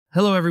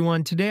Hello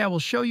everyone, today I will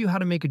show you how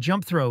to make a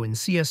jump throw in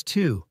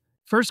CS2.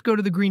 First go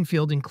to the green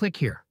field and click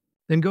here.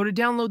 Then go to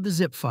download the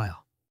zip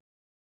file.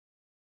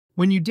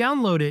 When you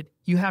download it,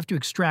 you have to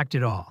extract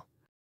it all.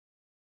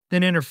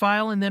 Then enter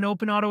file and then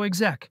open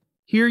AutoExec.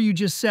 Here you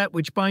just set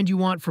which bind you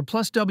want for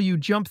 +W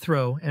jump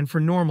throw and for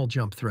normal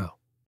jump throw.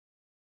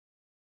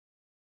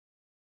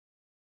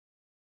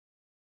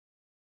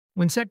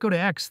 When set, go to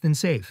X, then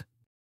save.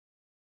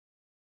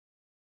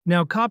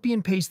 Now copy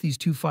and paste these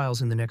two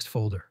files in the next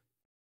folder.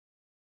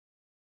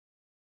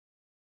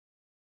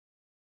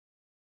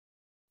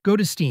 Go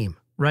to Steam,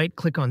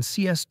 right-click on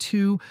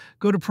CS2,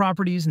 go to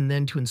Properties and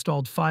then to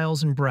Installed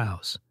Files and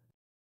browse.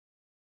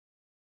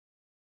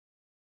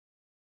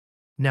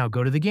 Now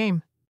go to the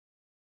game.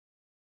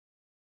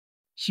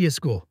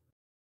 CSGO.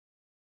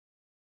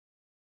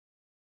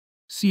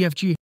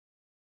 CFG.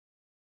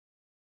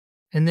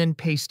 And then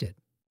paste it.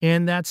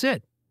 And that's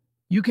it.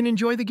 You can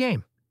enjoy the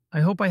game. I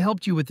hope I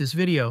helped you with this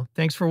video.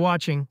 Thanks for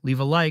watching. Leave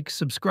a like,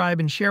 subscribe,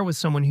 and share with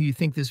someone who you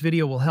think this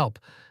video will help.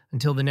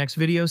 Until the next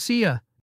video, see ya!